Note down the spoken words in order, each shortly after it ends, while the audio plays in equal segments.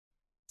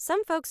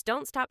Some folks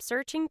don't stop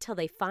searching till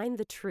they find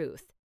the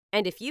truth.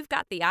 And if you've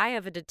got the eye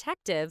of a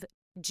detective,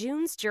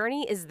 June's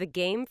Journey is the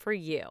game for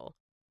you.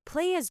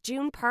 Play as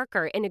June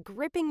Parker in a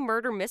gripping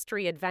murder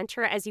mystery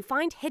adventure as you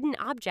find hidden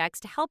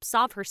objects to help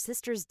solve her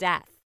sister's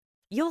death.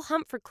 You'll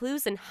hunt for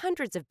clues in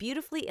hundreds of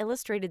beautifully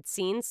illustrated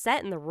scenes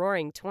set in the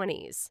Roaring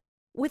 '20s.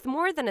 With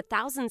more than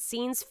 1,000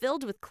 scenes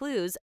filled with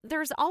clues,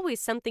 there's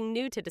always something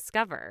new to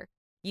discover.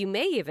 You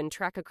may even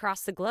trek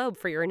across the globe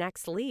for your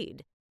next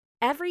lead.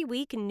 Every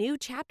week, new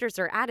chapters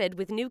are added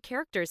with new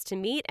characters to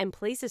meet and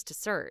places to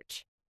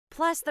search.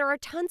 Plus, there are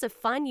tons of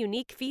fun,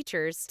 unique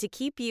features to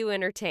keep you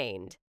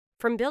entertained.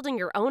 From building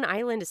your own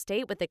island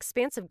estate with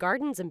expansive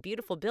gardens and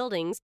beautiful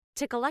buildings,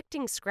 to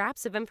collecting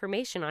scraps of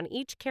information on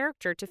each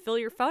character to fill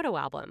your photo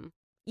album.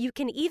 You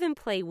can even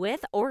play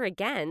with or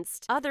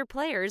against other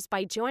players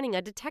by joining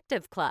a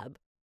detective club.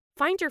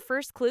 Find your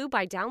first clue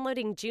by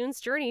downloading June's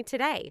Journey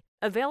today.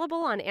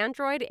 Available on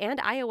Android and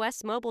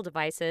iOS mobile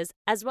devices,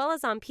 as well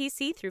as on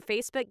PC through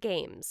Facebook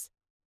Games.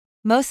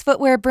 Most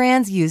footwear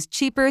brands use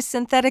cheaper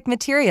synthetic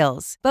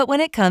materials, but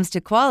when it comes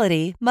to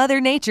quality, Mother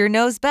Nature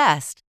knows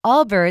best.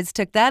 Allbirds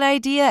took that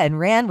idea and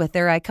ran with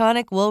their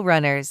iconic wool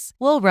runners.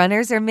 Wool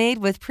runners are made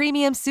with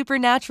premium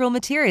supernatural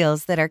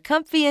materials that are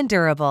comfy and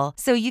durable,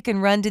 so you can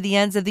run to the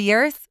ends of the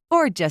earth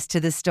or just to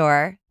the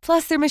store.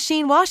 Plus, they're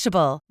machine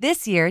washable.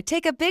 This year,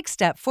 take a big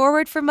step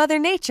forward for Mother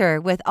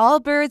Nature with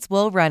Allbirds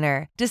Wool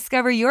Runner.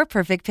 Discover your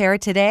perfect pair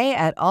today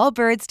at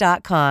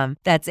allbirds.com.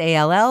 That's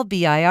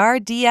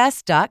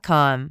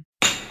ALLBIRDS.com.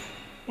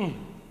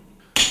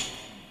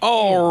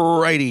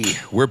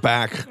 Alrighty, we're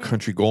back.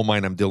 Country Gold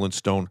Mine, I'm Dylan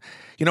Stone.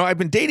 You know, I've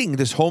been dating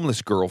this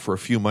homeless girl for a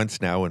few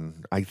months now,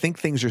 and I think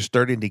things are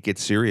starting to get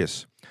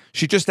serious.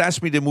 She just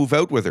asked me to move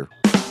out with her.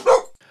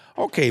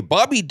 Okay,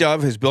 Bobby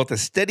Dove has built a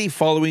steady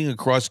following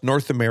across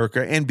North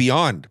America and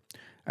beyond.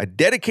 A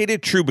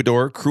dedicated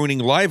troubadour crooning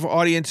live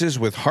audiences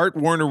with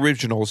heart-worn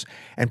originals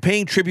and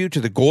paying tribute to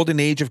the golden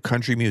age of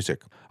country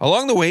music.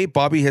 Along the way,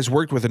 Bobby has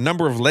worked with a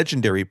number of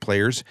legendary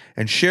players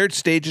and shared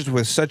stages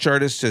with such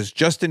artists as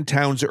Justin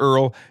Townes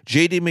Earle,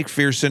 J.D.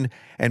 McPherson,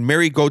 and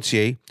Mary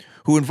Gauthier,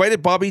 who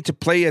invited Bobby to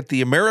play at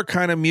the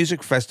Americana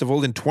Music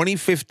Festival in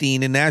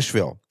 2015 in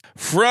Nashville.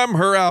 From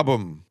her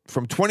album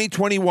from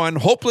 2021,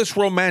 Hopeless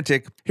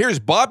Romantic, here's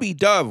Bobby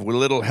Dove with a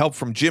little help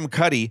from Jim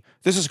Cuddy.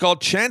 This is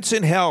called Chance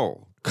in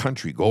Hell.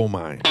 Country Gold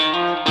Mine.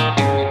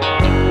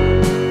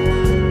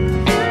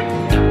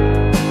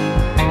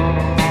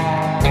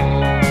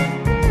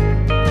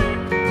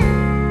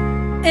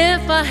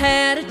 If I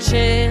had a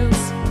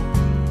chance,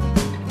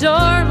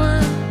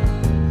 darling,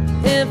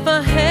 if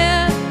I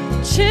had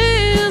a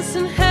chance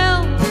in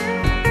hell,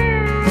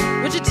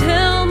 would you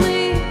tell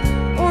me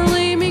or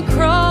leave me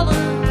crawling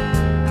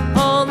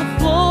on the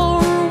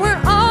floor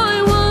where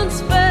I once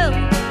fell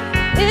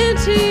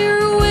into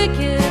your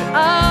wicked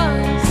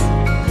eyes?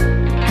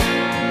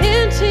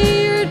 To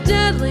your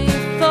deadly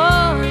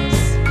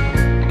thoughts,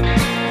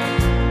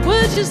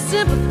 would you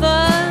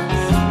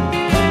sympathize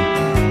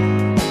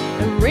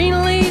and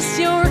release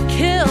your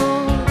kill?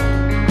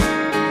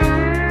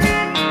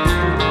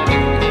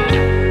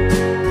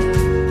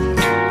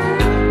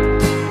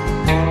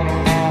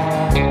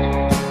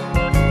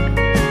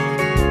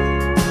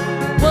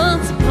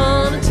 Once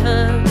upon a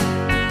time,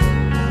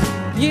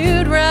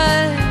 you'd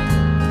write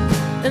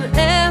and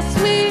ask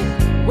me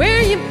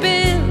where you've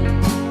been.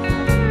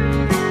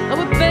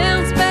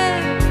 Bounce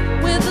back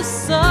with a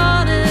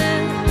sonnet,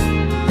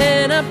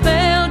 and I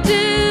bow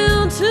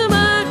down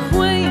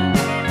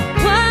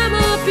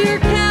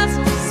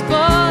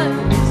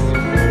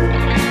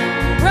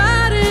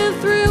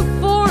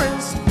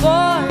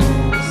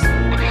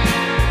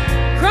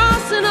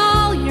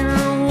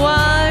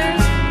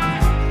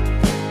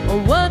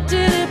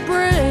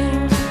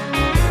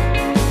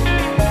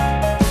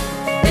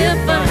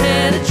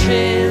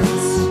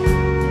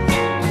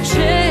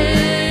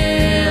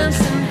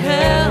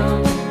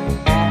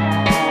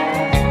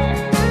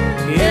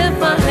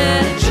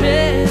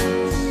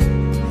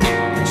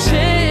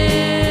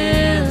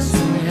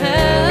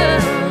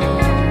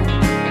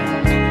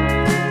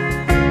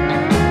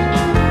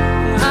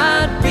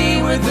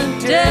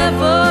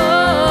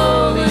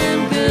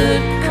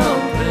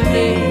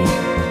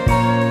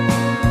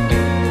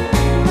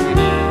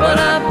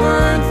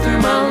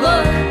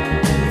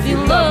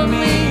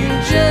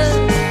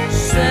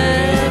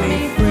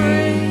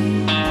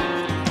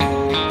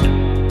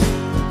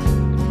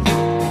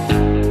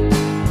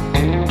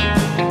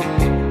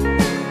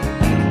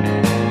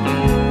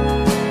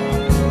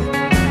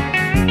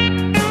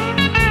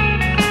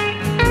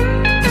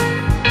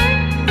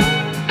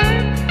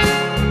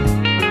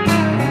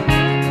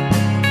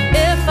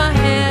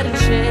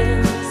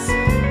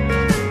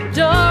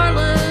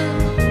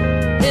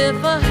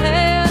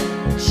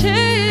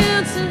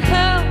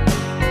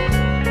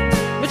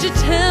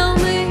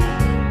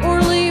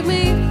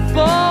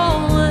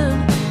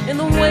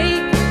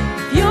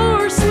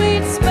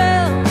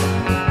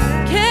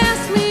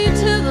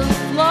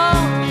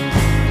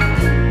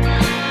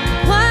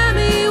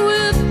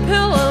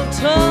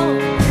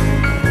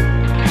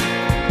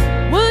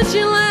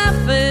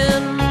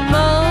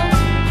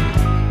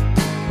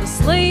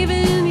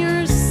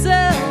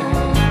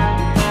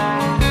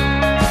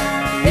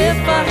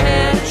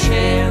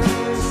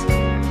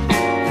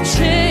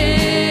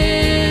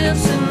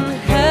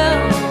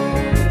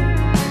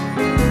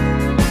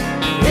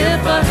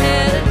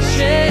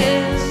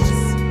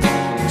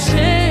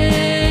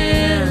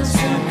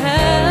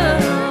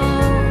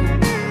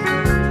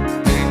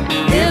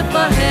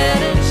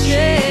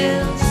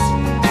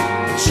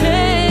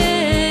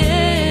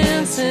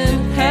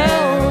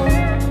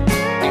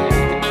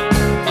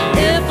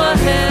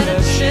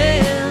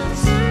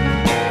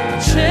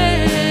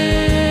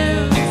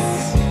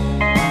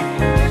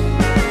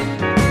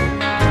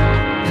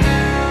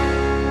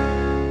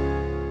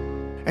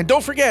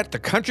don't forget, The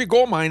Country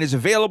Gold Mine is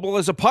available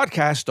as a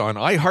podcast on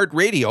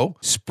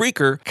iHeartRadio,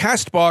 Spreaker,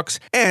 CastBox,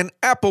 and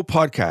Apple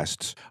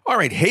Podcasts. All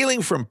right,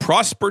 hailing from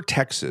Prosper,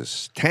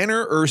 Texas,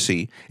 Tanner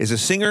Usrey is a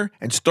singer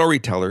and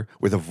storyteller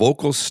with a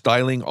vocal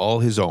styling all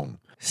his own.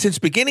 Since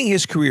beginning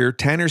his career,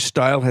 Tanner's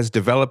style has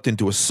developed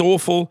into a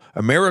soulful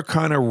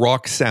Americana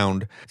rock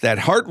sound that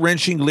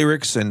heart-wrenching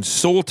lyrics and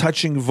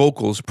soul-touching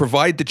vocals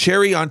provide the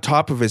cherry on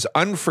top of his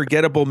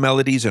unforgettable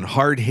melodies and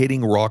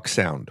hard-hitting rock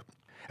sound.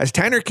 As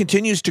Tanner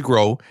continues to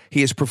grow, he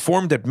has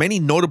performed at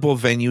many notable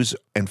venues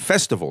and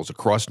festivals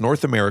across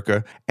North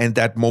America, and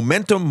that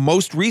momentum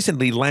most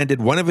recently landed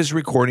one of his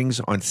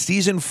recordings on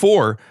Season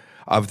 4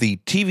 of the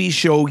TV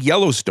show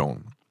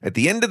Yellowstone. At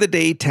the end of the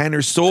day,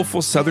 Tanner's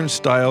soulful Southern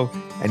style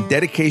and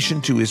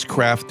dedication to his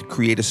craft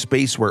create a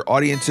space where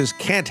audiences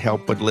can't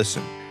help but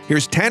listen.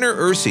 Here's Tanner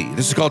Usrey.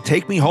 This is called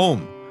Take Me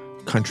Home,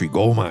 Country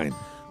Gold Mine.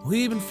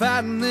 We've been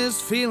fighting this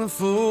feeling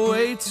for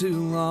way too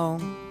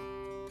long.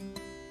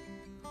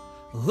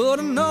 Lord,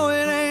 I know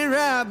it ain't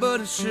right,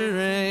 but it sure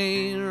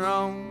ain't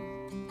wrong.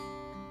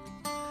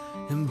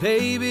 And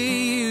baby,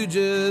 you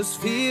just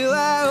feel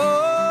like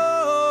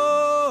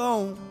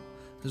home.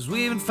 'Cause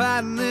we've been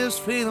fighting this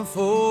feeling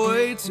for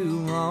way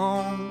too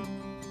long.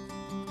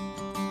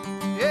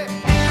 Yeah.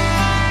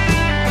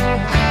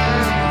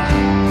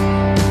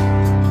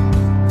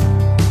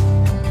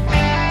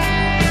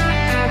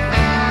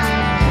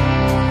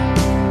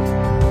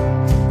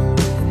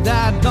 And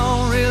I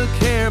don't really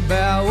care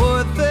about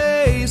what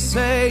they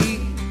say.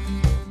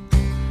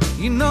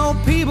 You know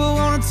people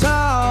wanna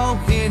talk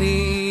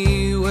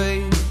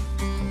anyway.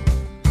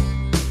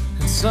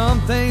 And some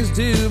things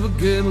do, but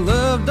good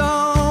love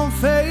don't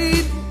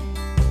fade.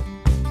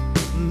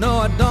 No,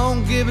 I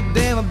don't give a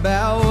damn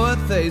about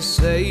what they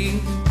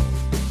say.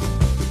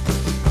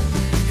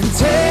 And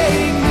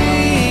take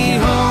me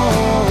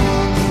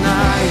home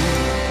tonight,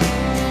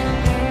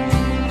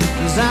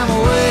 'cause I'm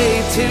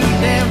way too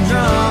damn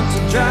drunk to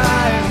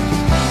drive.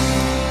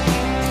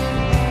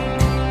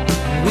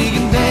 We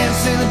can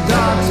dance in the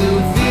dark till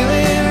we feel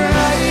it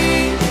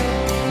right.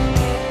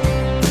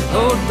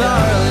 Oh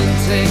darling,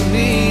 take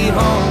me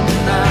home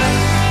tonight.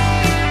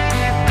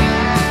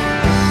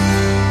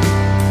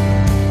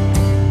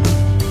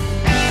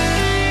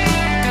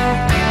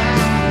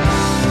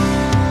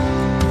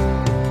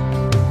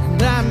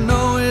 And I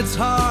know it's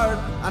hard,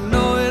 I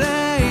know it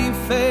ain't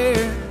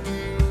fair,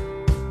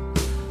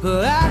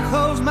 but I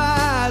close my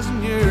eyes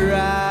and you're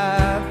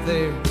right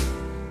there.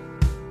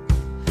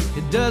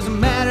 It doesn't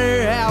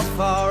matter how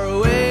far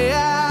away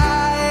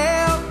I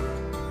am.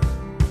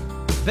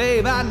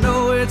 Babe, I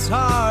know it's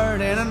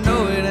hard and I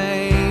know it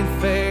ain't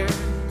fair.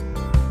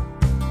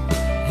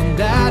 And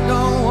I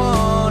don't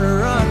wanna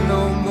run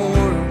no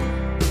more,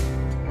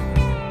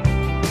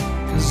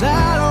 'cause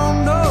I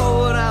don't know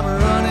what I'm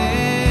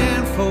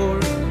running for.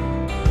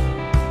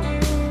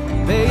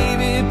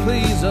 Baby,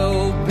 please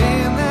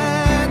open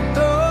that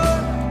door,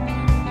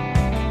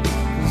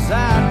 'cause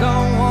I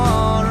don't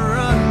wanna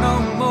run no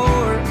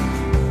more.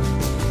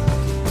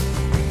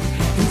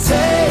 And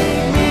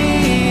take me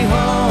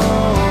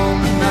home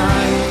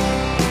tonight,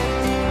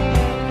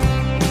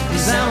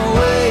 'cause I'm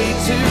way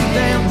too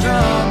damn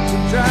drunk to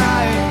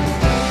drive.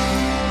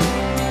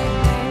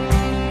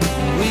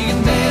 We can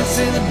dance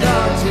in the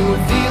dark till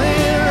we're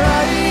feeling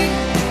right.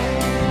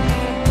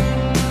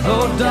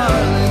 Oh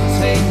darling,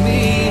 take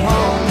me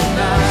home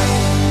tonight.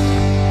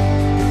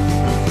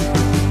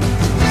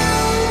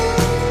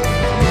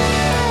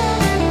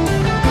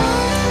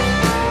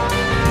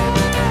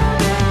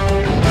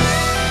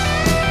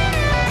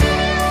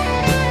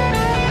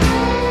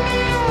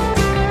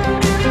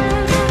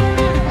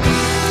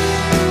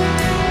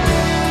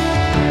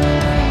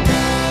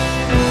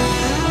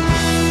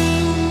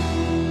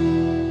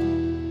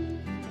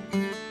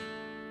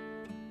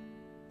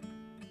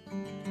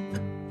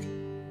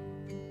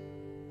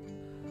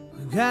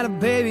 Got a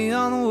baby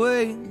on the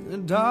way, a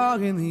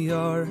dog in the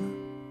yard.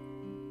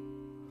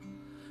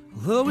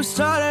 Well, we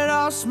started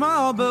off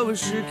small, but we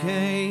sure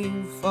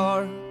came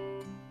far.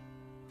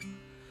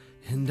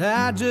 And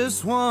I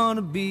just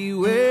wanna be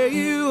where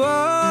you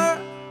are.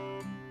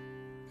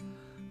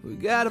 We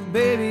got a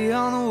baby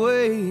on the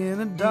way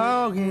and a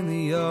dog in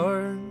the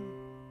yard.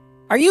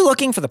 Are you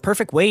looking for the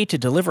perfect way to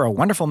deliver a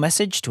wonderful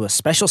message to a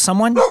special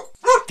someone?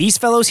 These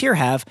fellows here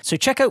have, so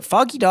check out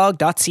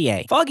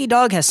foggydog.ca. Foggy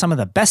Dog has some of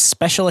the best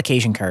special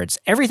occasion cards,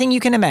 everything you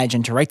can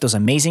imagine to write those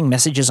amazing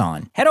messages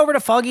on. Head over to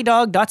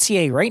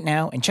foggydog.ca right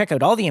now and check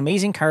out all the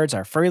amazing cards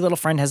our furry little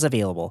friend has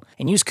available.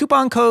 And use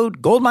coupon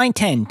code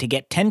GOLDMINE10 to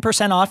get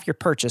 10% off your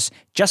purchase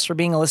just for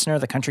being a listener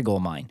of the Country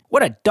Gold Mine.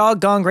 What a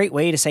doggone great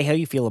way to say how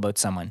you feel about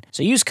someone.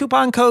 So use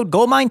coupon code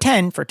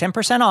GOLDMINE10 for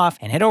 10% off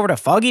and head over to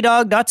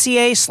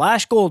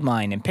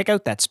foggydog.ca/goldmine and pick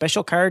out that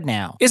special card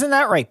now. Isn't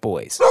that right,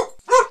 boys?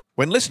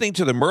 When listening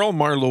to the Merle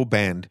Marlow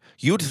Band,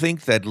 you'd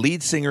think that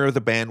lead singer of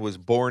the band was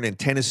born in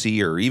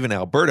Tennessee or even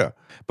Alberta.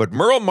 But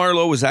Merle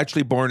Marlow was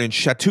actually born in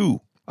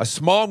Chatou, a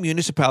small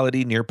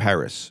municipality near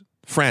Paris,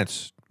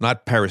 France,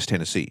 not Paris,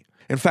 Tennessee.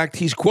 In fact,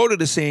 he's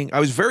quoted as saying, "I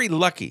was very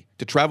lucky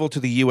to travel to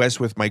the U.S.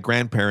 with my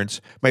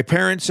grandparents, my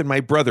parents, and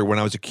my brother when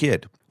I was a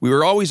kid. We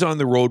were always on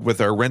the road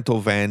with our rental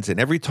vans, and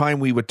every time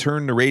we would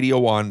turn the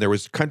radio on, there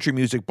was country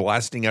music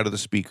blasting out of the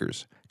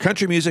speakers.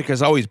 Country music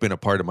has always been a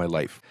part of my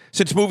life."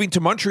 Since moving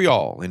to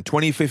Montreal in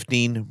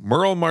 2015,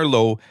 Merle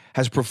Marlow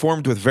has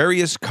performed with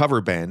various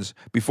cover bands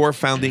before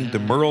founding the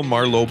Merle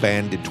Marlow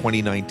Band in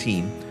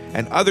 2019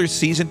 and other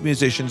seasoned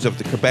musicians of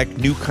the Quebec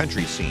new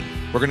country scene.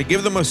 We're going to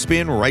give them a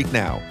spin right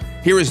now.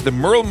 Here is the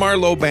Merle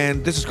Marlow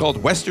Band. This is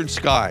called Western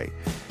Sky,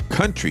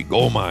 Country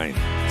Gold Mine.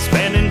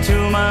 Spending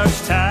too much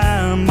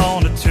time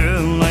on a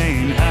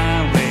two-lane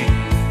highway,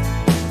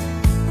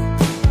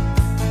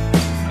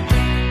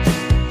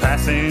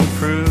 passing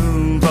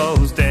through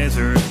those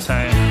desert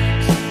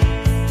towns.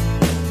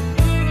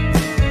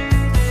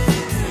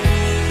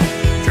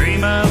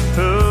 Dream of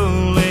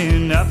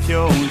pulling up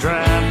your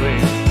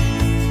driveway.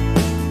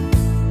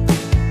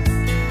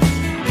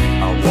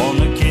 I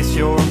wanna kiss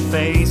your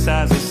face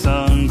as the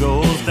sun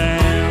goes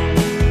down.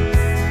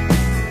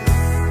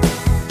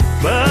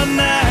 But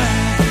now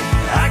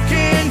I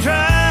can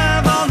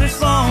drive on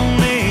this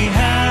lonely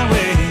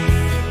highway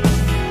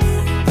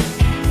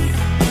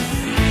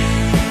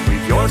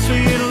with your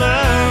sweet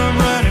love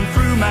running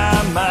through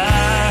my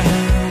mind.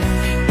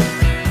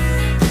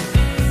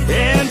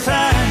 And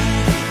time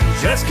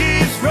just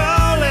keeps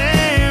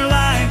rolling,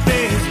 life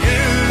is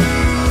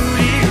good.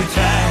 Your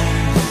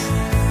times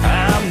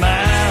I'm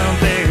out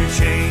there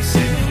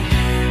chasing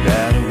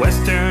that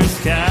western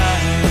sky.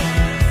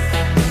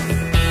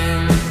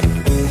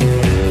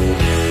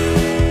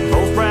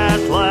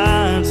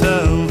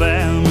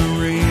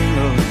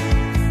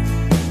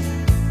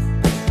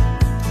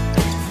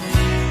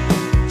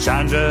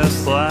 Shine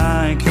just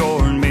like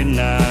your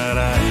midnight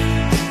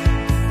eyes.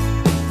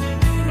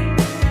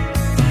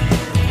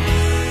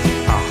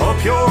 I hope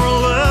you're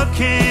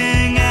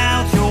looking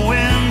out your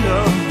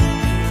window,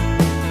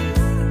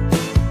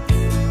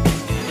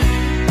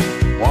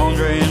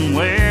 wondering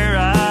where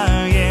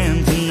I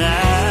am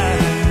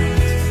tonight.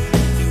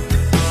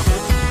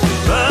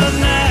 But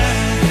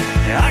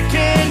now I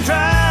can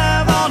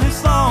drive on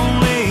this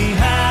lonely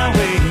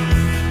highway,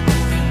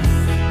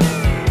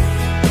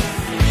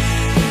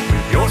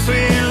 your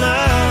sweet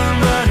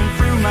love running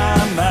through my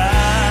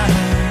mind.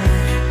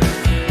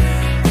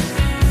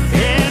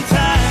 And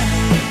time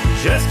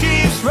just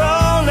keeps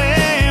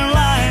rolling,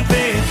 life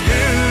is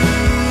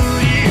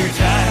good. Your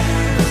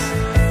times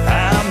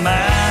I'm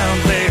out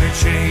there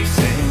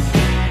chasing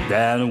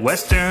that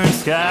western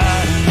sky.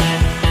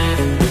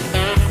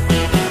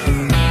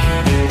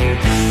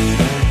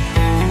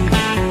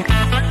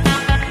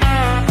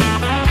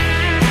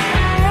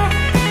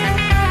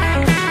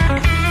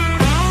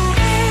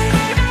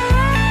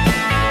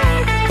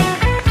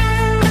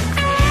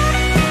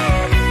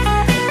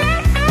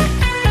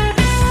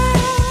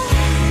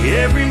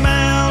 Every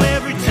mile,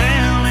 every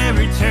town,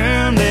 every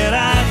turn that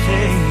I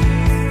take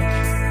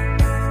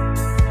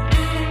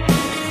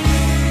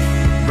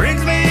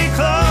brings me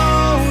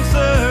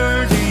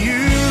closer to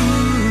you.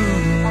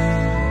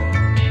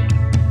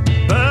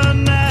 But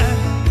now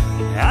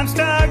I'm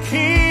stuck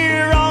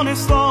here on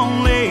this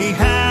lonely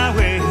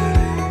highway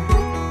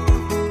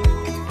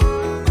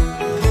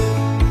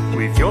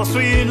with your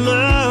sweet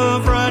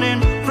love running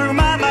through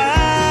my mind.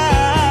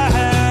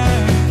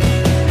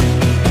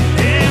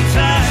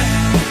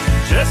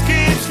 Just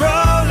keeps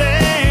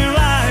rolling,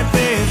 life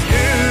is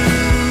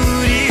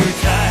good. Your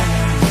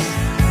times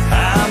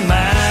I'm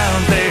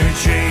out there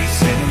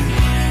chasing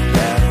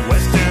that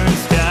western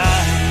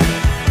sky.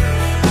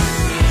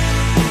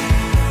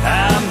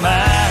 I'm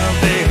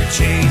out there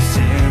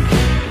chasing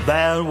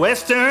that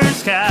western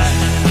sky.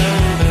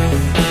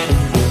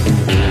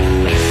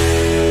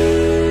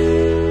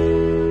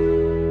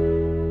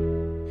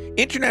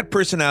 Internet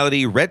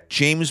personality Rhett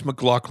James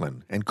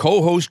McLaughlin and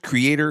co-host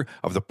creator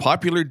of the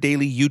popular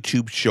daily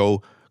YouTube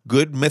show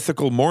Good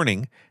Mythical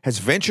Morning has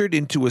ventured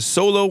into a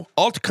solo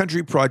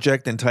alt-country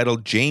project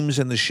entitled James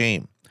and the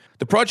Shame.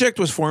 The project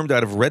was formed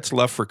out of Rhett's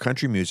love for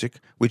country music,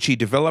 which he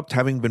developed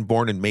having been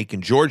born in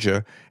Macon,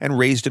 Georgia, and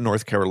raised in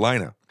North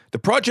Carolina. The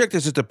project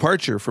is a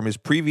departure from his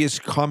previous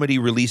comedy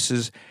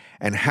releases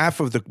and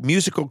half of the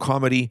musical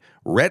comedy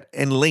Rhett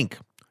and Link.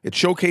 It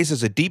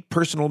showcases a deep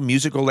personal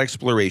musical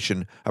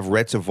exploration of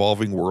Rhett's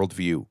evolving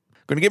worldview.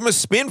 Going to give him a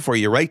spin for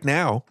you right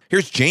now.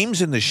 Here's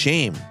James and the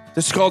Shame.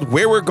 This is called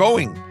Where We're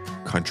Going,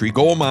 Country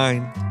Gold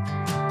Mine.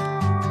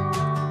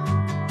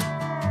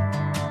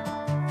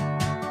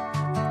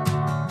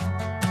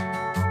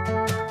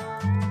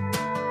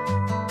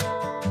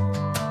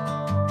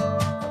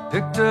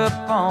 Picked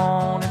up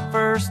on it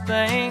first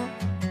thing.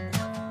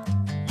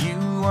 You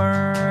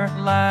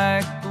weren't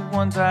like the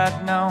ones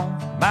I'd known.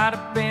 Might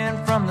have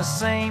been from the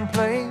same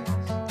place,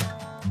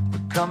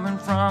 but coming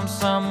from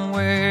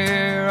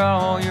somewhere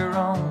all your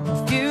own.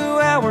 A few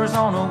hours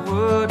on a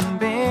wooden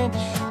bench,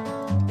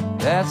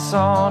 that's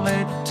all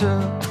it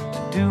took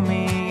to do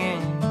me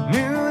in.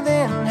 Knew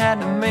then had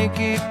to make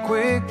it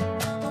quick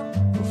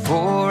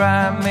before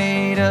I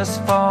made us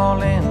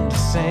fall into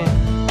sin.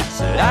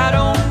 Said I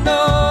don't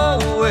know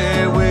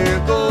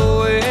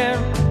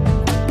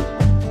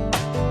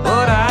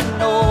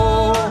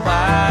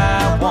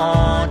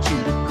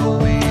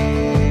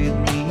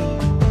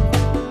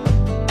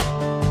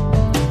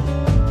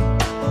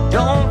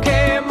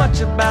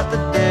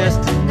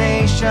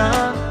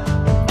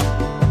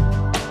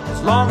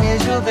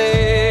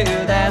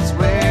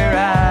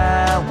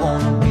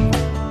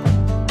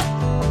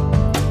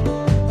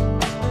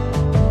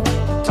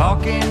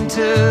talking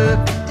took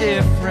a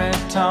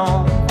different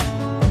tone.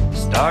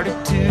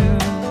 Started to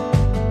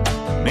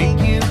make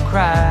you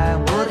cry.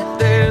 What if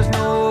there's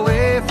no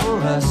way for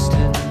us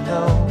to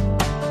know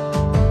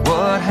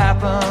what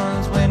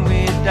happens when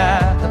we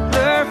die? The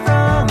blur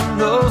from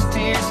those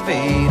tears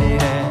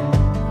faded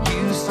and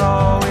you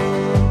saw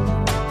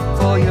it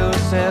for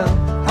yourself.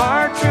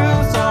 Our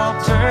truths all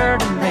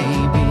turned to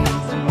maybe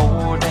for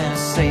more than a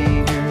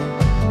savior.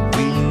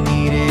 We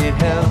needed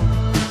help.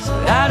 So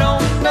I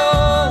don't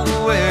know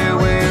where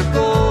we're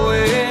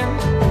going,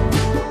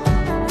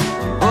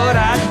 but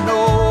I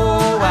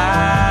know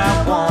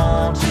I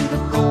want you to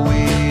go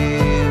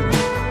with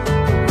me.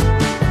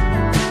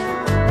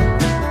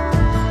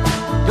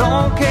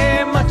 Don't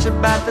care much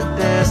about the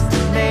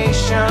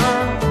destination.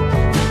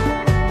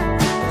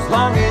 As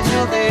long as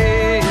you're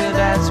there,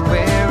 that's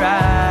where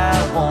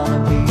I wanna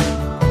be.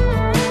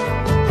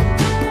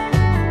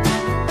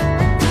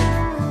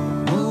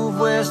 Move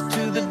west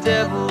to the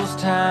devil's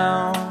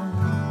town,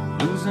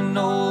 losing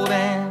old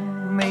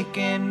and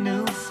making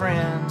new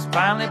friends.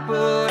 Finally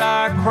put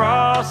our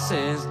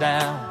crosses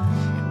down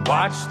and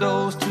watch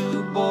those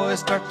two boys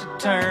start to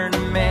turn to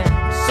men.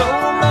 So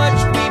much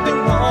we've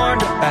been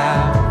warned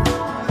about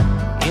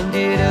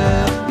ended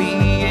up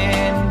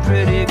being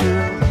pretty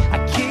good. I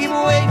keep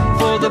waiting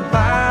for the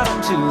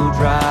bottom to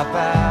drop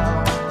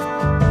out,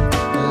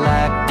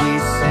 like we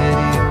said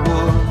it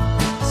would.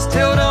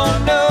 Still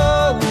don't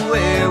know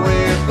where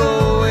we're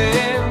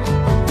going,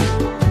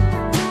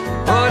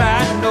 but I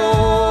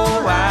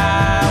know I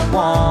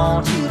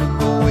want you to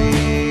go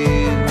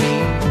with me.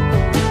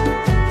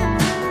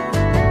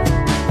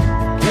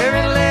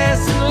 Caring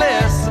less and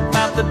less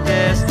about the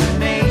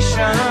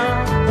destination.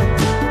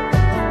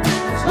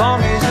 As long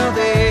as you're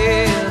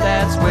there,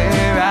 that's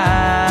where I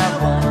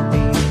wanna be.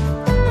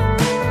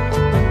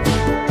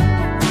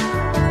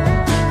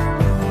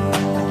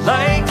 I'd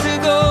like to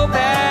go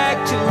back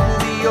to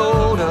the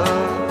old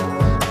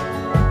us.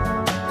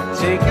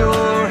 Take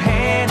your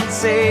hand and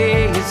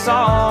say it's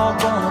all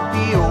gonna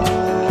be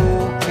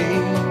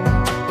okay.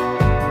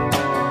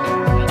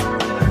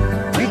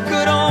 We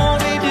could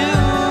only do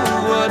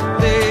what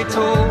they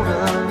told us.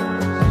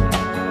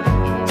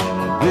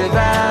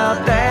 Without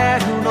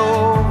that, who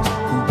knows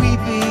who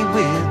we'd be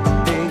with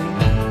today.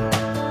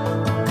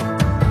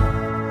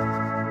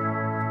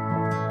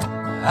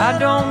 I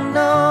don't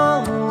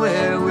know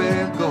where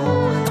we're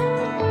going,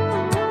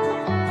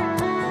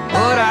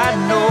 but I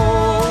know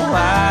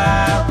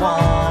I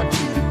want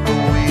you to go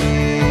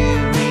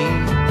with me.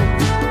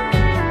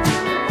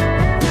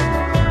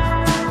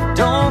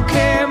 Don't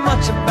care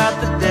much about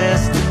the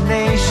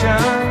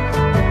destination.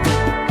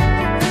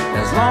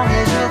 As long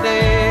as you're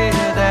there,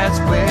 that's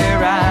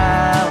where I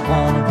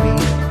wanna be.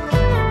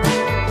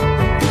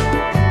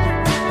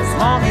 As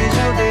long as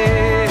you're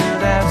there,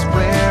 that's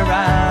where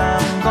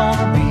I'm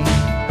gonna be.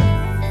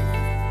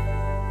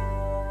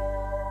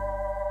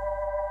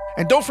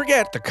 And don't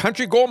forget, The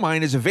Country Gold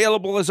Mine is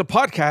available as a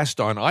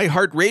podcast on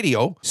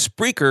iHeartRadio,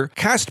 Spreaker,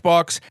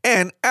 CastBox,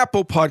 and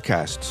Apple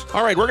Podcasts.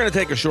 All right, we're going to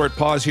take a short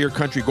pause here,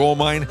 Country Gold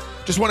Mine.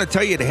 Just want to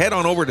tell you to head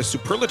on over to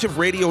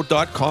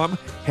superlativeradio.com,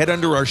 head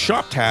under our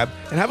shop tab,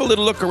 and have a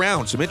little look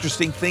around. Some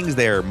interesting things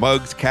there,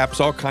 mugs,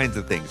 caps, all kinds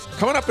of things.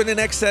 Coming up in the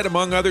next set,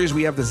 among others,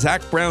 we have the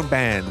Zach Brown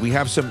Band, we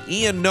have some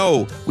Ian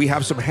No, we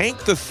have some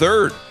Hank the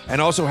Third, and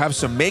also have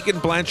some Megan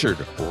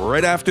Blanchard.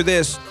 Right after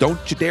this, don't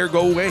you dare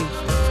go away.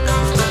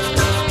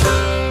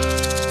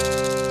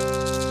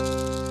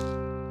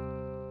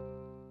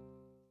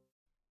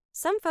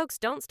 Some folks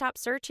don't stop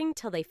searching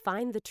till they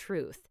find the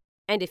truth.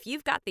 And if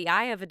you've got the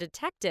eye of a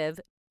detective,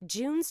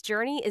 June's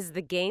Journey is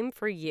the game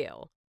for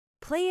you.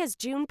 Play as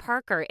June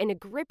Parker in a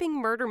gripping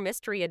murder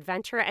mystery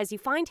adventure as you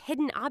find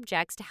hidden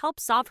objects to help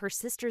solve her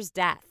sister's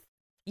death.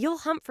 You'll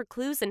hunt for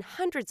clues in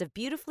hundreds of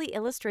beautifully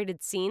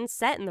illustrated scenes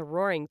set in the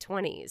Roaring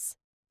 '20s.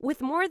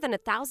 With more than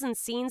 1,000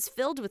 scenes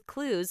filled with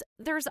clues,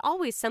 there's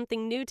always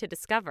something new to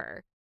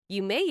discover.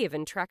 You may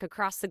even trek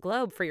across the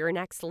globe for your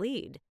next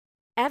lead.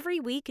 Every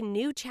week,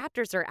 new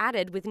chapters are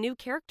added with new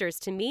characters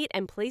to meet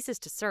and places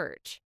to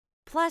search.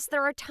 Plus,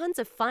 there are tons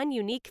of fun,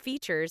 unique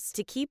features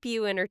to keep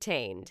you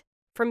entertained.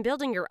 From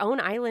building your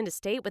own island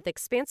estate with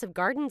expansive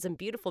gardens and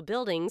beautiful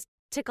buildings,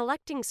 to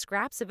collecting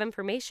scraps of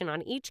information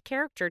on each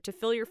character to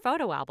fill your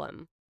photo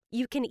album.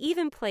 You can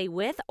even play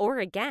with or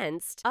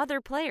against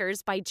other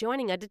players by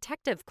joining a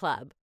detective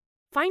club.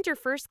 Find your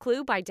first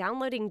clue by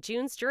downloading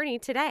June's Journey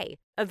today.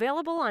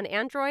 Available on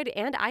Android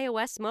and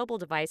iOS mobile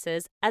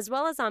devices, as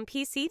well as on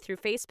PC through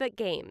Facebook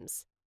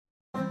Games.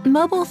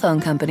 Mobile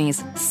phone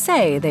companies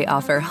say they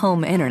offer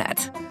home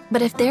internet.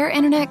 But if their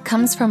internet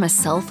comes from a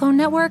cell phone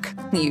network,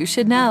 you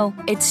should know.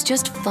 It's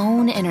just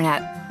phone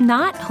internet,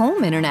 not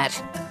home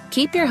internet.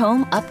 Keep your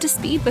home up to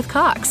speed with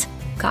Cox.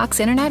 Cox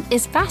internet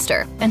is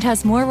faster and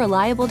has more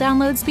reliable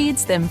download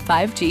speeds than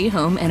 5G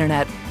home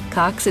internet.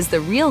 Cox is the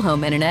real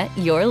home internet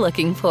you're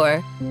looking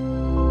for.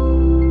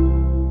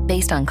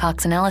 Based on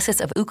Cox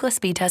analysis of Ookla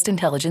speed test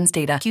intelligence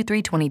data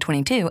Q3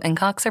 2022 and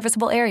Cox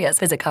serviceable areas,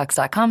 visit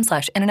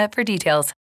cox.com/internet for details.